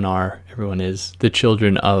 everyone is the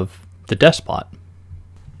children of the despot.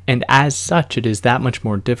 And as such, it is that much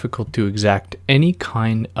more difficult to exact any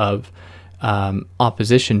kind of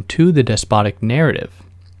opposition to the despotic narrative,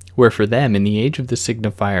 where for them, in the age of the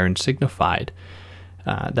signifier and signified,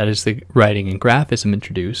 that is the writing and graphism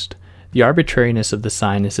introduced, the arbitrariness of the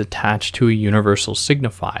sign is attached to a universal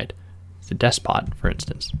signified, the despot, for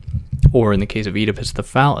instance, or in the case of Oedipus, the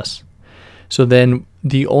phallus. So then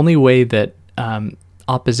the only way that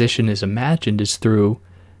opposition is imagined is through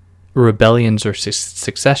rebellions or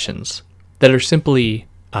successions that are simply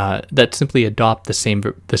adopt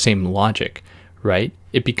the same logic, right?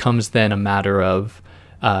 It becomes then a matter of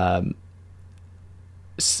a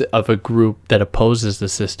group that opposes the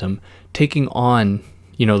system taking on,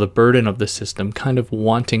 the burden of the system, kind of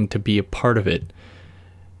wanting to be a part of it,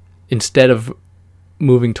 instead of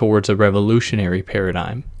moving towards a revolutionary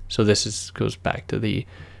paradigm. So this goes back to the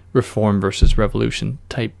reform versus revolution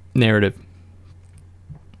type narrative.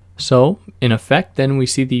 So, in effect, then we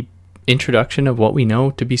see the introduction of what we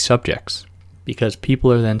know to be subjects, because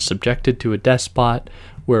people are then subjected to a despot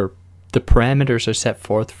where the parameters are set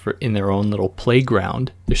forth in their own little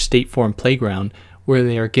playground, their state-form playground, where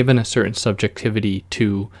they are given a certain subjectivity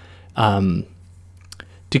to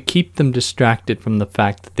keep them distracted from the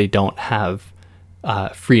fact that they don't have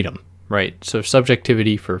freedom, right? So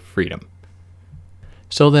subjectivity for freedom.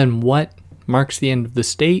 So then what marks the end of the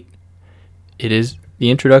state? It is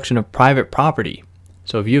the introduction of private property.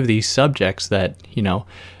 So if you have these subjects that,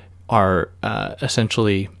 are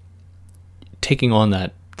essentially taking on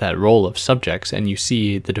that that role of subjects, and you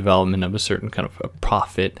see the development of a certain kind of a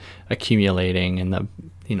profit accumulating and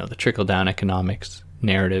the trickle down economics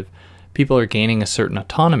narrative. People are gaining a certain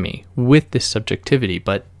autonomy with this subjectivity,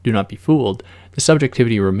 but do not be fooled. The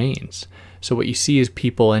subjectivity remains. So what you see is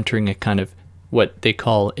people entering a kind of what they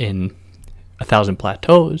call in A Thousand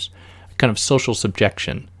Plateaus, a kind of social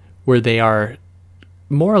subjection, where they are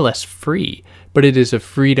more or less free, but it is a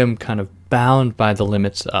freedom kind of bound by the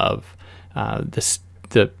limits of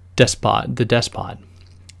the despot.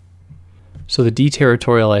 So the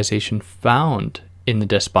deterritorialization found in the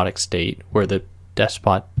despotic state, where the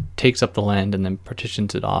despot takes up the land and then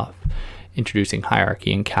partitions it off, introducing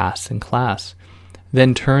hierarchy and caste and class,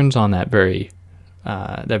 then turns on that very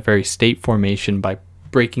state formation by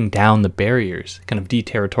breaking down the barriers, kind of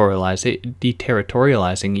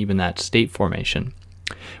deterritorializing even that state formation,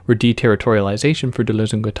 where deterritorialization for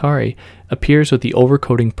Deleuze and Guattari appears with the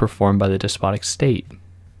overcoding performed by the despotic state.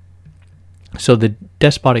 So the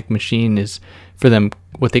despotic machine is, for them,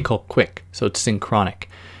 what they call quick, so it's synchronic.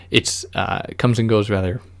 It comes and goes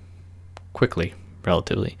rather quickly,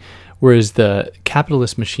 relatively, whereas the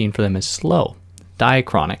capitalist machine for them is slow,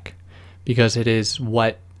 diachronic, because it is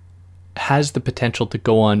what has the potential to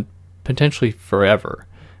go on potentially forever,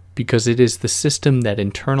 because it is the system that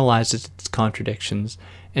internalizes its contradictions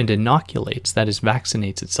and inoculates, that is,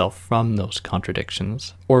 vaccinates itself from those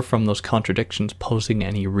contradictions, or from those contradictions posing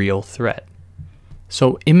any real threat.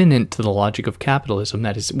 So imminent to the logic of capitalism,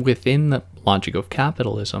 that is within the logic of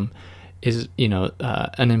capitalism, is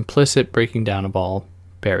an implicit breaking down of all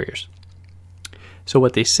barriers. So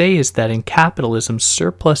what they say is that in capitalism,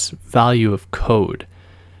 surplus value of code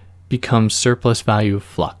becomes surplus value of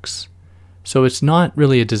flux. So it's not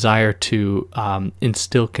really a desire to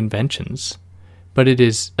instill conventions, but it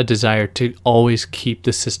is a desire to always keep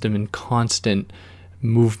the system in constant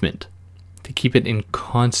movement, to keep it in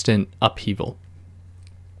constant upheaval.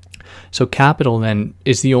 So capital then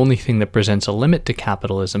is the only thing that presents a limit to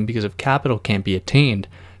capitalism, because if capital can't be attained,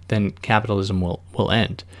 then capitalism will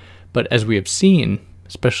end. But as we have seen,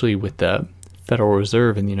 especially with the Federal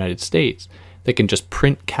Reserve in the United States, they can just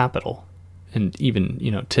print capital. And even,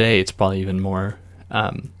 today it's probably even more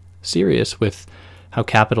serious with how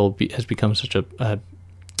capital has become such an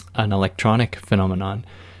electronic phenomenon.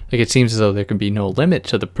 Like, it seems as though there can be no limit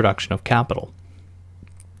to the production of capital.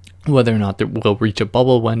 Whether or not we'll reach a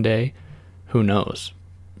bubble one day, who knows?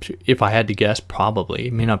 If I had to guess, probably.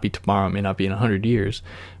 It may not be tomorrow, it may not be in 100 years,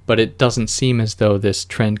 but it doesn't seem as though this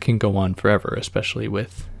trend can go on forever, especially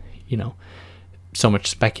with, so much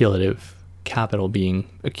speculative capital being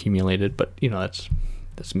accumulated. But,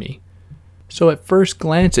 that's me. So at first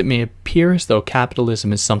glance, it may appear as though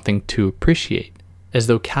capitalism is something to appreciate, as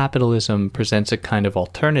though capitalism presents a kind of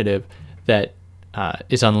alternative that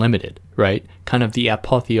is unlimited, right? Kind of the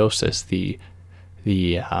apotheosis, the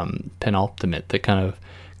penultimate, the kind of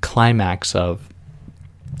climax of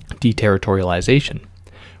deterritorialization.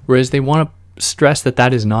 Whereas they want to stress that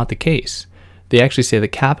that is not the case. They actually say that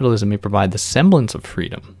capitalism may provide the semblance of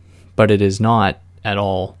freedom, but it is not at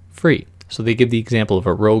all free. So they give the example of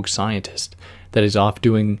a rogue scientist that is off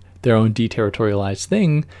doing their own deterritorialized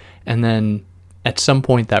thing, and then at some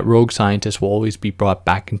point that rogue scientist will always be brought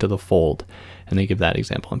back into the fold. And they give that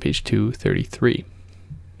example on page 233.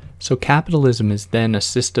 So capitalism is then a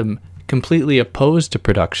system completely opposed to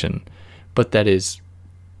production, but that is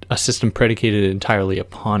a system predicated entirely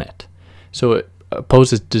upon it. So it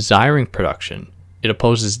opposes desiring production. It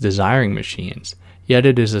opposes desiring machines. Yet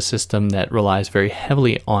it is a system that relies very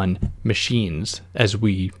heavily on machines as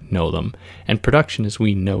we know them, and production as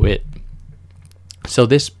we know it. So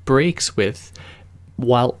this breaks with,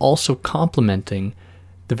 while also complementing,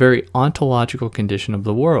 the very ontological condition of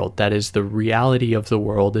the world, that is, the reality of the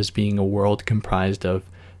world as being a world comprised of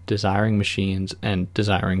desiring machines and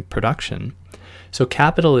desiring production. So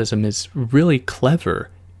capitalism is really clever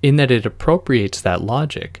in that it appropriates that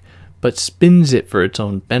logic, but spins it for its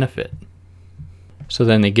own benefit. So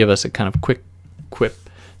then they give us a kind of quick quip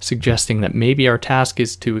suggesting that maybe our task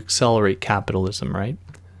is to accelerate capitalism, right?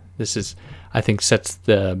 This is, I think, this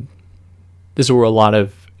is where a lot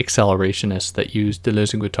of accelerationists that use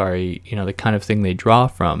Deleuze and Guattari, the kind of thing they draw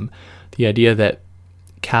from, the idea that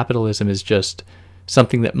capitalism is just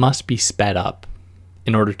something that must be sped up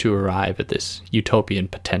in order to arrive at this utopian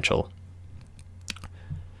potential.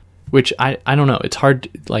 Which I don't know, it's hard,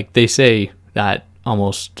 like they say that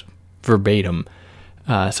almost verbatim,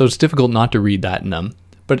 so it's difficult not to read that in them.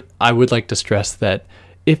 But I would like to stress that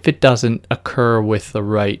if it doesn't occur with the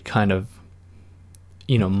right kind of,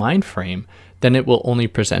 mind frame, then it will only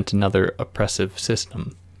present another oppressive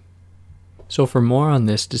system. So for more on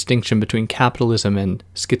this distinction between capitalism and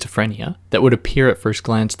schizophrenia, that would appear at first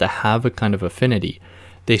glance to have a kind of affinity,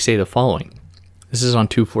 they say the following. This is on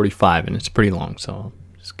 245, and it's pretty long, so I'll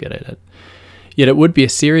just get at it. Yet it would be a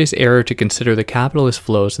serious error to consider the capitalist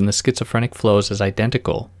flows and the schizophrenic flows as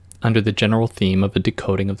identical, under the general theme of a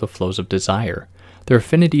decoding of the flows of desire. Their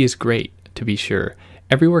affinity is great, to be sure.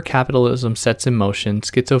 Everywhere capitalism sets in motion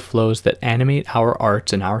schizo flows that animate our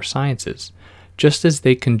arts and our sciences, just as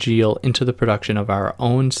they congeal into the production of our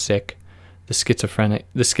own sick, the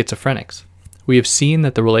schizophrenics. We have seen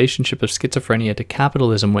that the relationship of schizophrenia to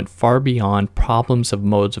capitalism went far beyond problems of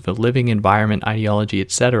modes of living, environment, ideology,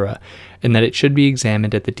 etc., and that it should be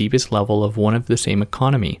examined at the deepest level of one of the same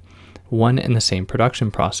economy, one and the same production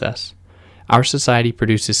process. Our society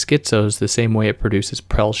produces schizos the same way it produces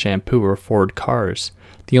Prel shampoo or Ford cars,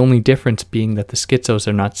 the only difference being that the schizos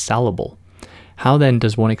are not salable. How then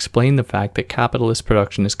does one explain the fact that capitalist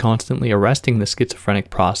production is constantly arresting the schizophrenic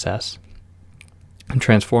process and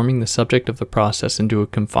transforming the subject of the process into a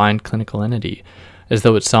confined clinical entity, as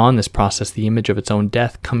though it saw in this process the image of its own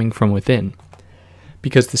death coming from within?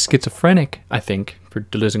 Because the schizophrenic, I think, for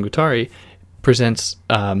Deleuze and Guattari, presents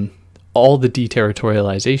all the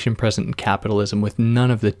deterritorialization present in capitalism with none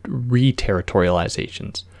of the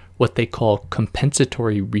reterritorializations, what they call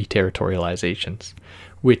compensatory reterritorializations,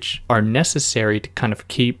 which are necessary to kind of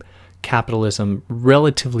keep capitalism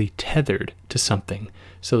relatively tethered to something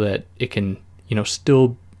so that it can,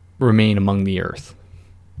 still remain among the earth.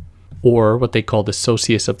 Or what they call the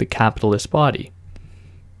socius of the capitalist body.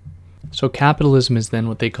 So capitalism is then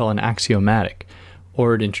what they call an axiomatic,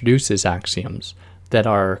 or it introduces axioms that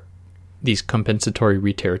are these compensatory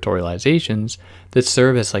reterritorializations that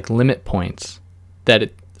serve as like limit points that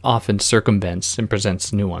it often circumvents and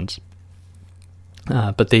presents new ones.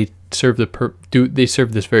 But they serve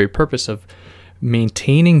this very purpose of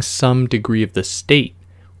maintaining some degree of the state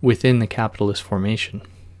within the capitalist formation.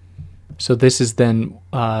 So this is then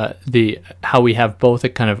how we have both a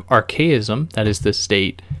kind of archaism, that is the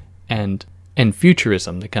state, and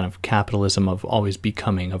futurism, the kind of capitalism of always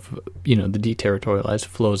becoming, of the deterritorialized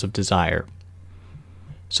flows of desire.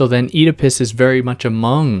 So then Oedipus is very much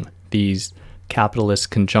among these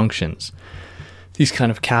capitalist conjunctions, these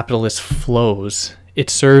kind of capitalist flows. It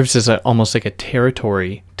serves as almost like a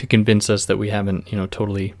territory to convince us that we haven't,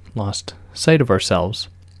 totally lost sight of ourselves.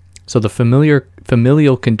 So the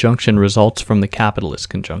familial conjunction results from the capitalist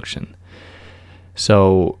conjunction.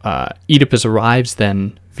 So Oedipus arrives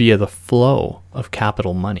then via the flow of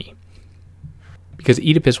capital money. Because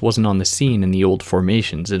Oedipus wasn't on the scene in the old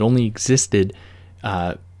formations. It only existed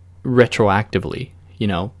retroactively,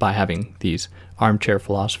 by having these armchair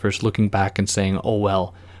philosophers looking back and saying, oh,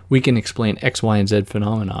 well, we can explain X, Y, and Z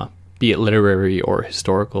phenomena, be it literary or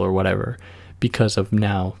historical or whatever, because of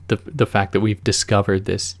now the fact that we've discovered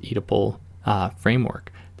this Oedipal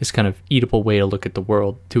framework, this kind of Oedipal way to look at the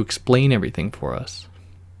world to explain everything for us.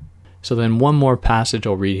 So then one more passage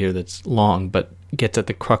I'll read here that's long, but gets at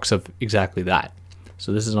the crux of exactly that.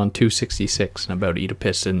 So this is on 266 and about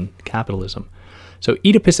Oedipus and capitalism. So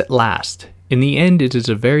Oedipus at last. In the end, it is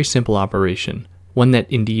a very simple operation, one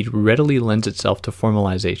that indeed readily lends itself to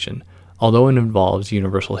formalization, although it involves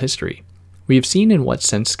universal history. We have seen in what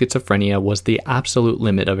sense schizophrenia was the absolute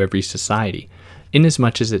limit of every society,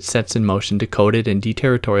 inasmuch as it sets in motion decoded and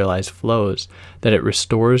deterritorialized flows that it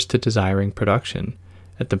restores to desiring production,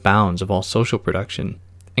 at the bounds of all social production,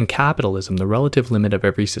 and capitalism the relative limit of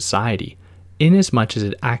every society, inasmuch as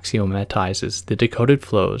it axiomatizes the decoded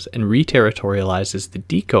flows and reterritorializes the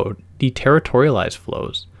deterritorialized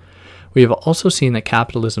flows. We have also seen that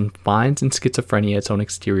capitalism finds in schizophrenia its own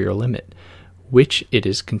exterior limit, which it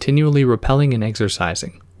is continually repelling and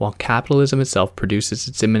exercising, while capitalism itself produces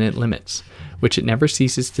its immanent limits, which it never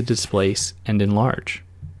ceases to displace and enlarge.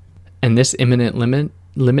 And this immanent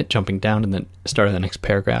limit, jumping down to the start of the next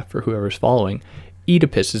paragraph for whoever's following,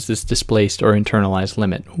 Oedipus is this displaced or internalized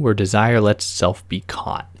limit, where desire lets itself be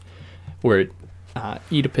caught, where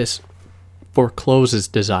Oedipus forecloses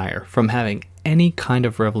desire from having any kind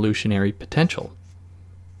of revolutionary potential.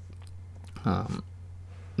 I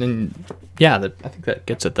think that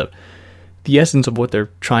gets at the essence of what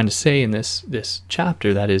they're trying to say in this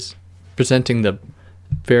chapter, that is presenting the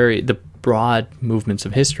broad movements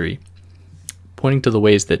of history, pointing to the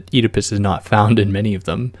ways that Oedipus is not found in many of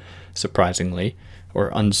them, surprisingly or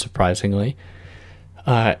unsurprisingly,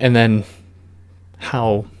 and then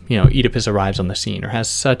how Oedipus arrives on the scene or has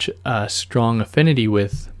such a strong affinity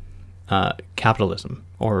with capitalism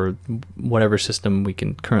or whatever system we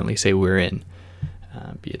can currently say we're in,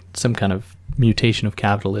 be it some kind of mutation of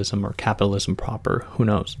capitalism or capitalism proper, who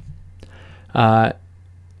knows.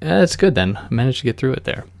 That's good then. I managed to get through it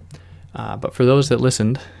there. But for those that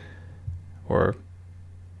listened, or,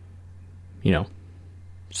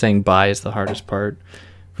 saying bye is the hardest part.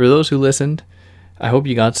 For those who listened, I hope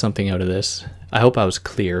you got something out of this. I hope I was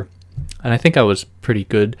clear. And I think I was pretty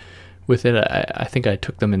good with it. I think I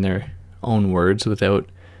took them in their own words without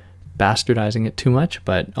bastardizing it too much,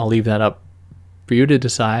 but I'll leave that up for you to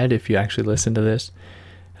decide if you actually listen to this.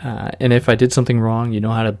 And if I did something wrong, you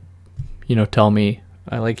know how to, tell me.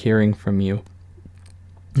 I like hearing from you.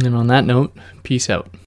 And on that note, peace out.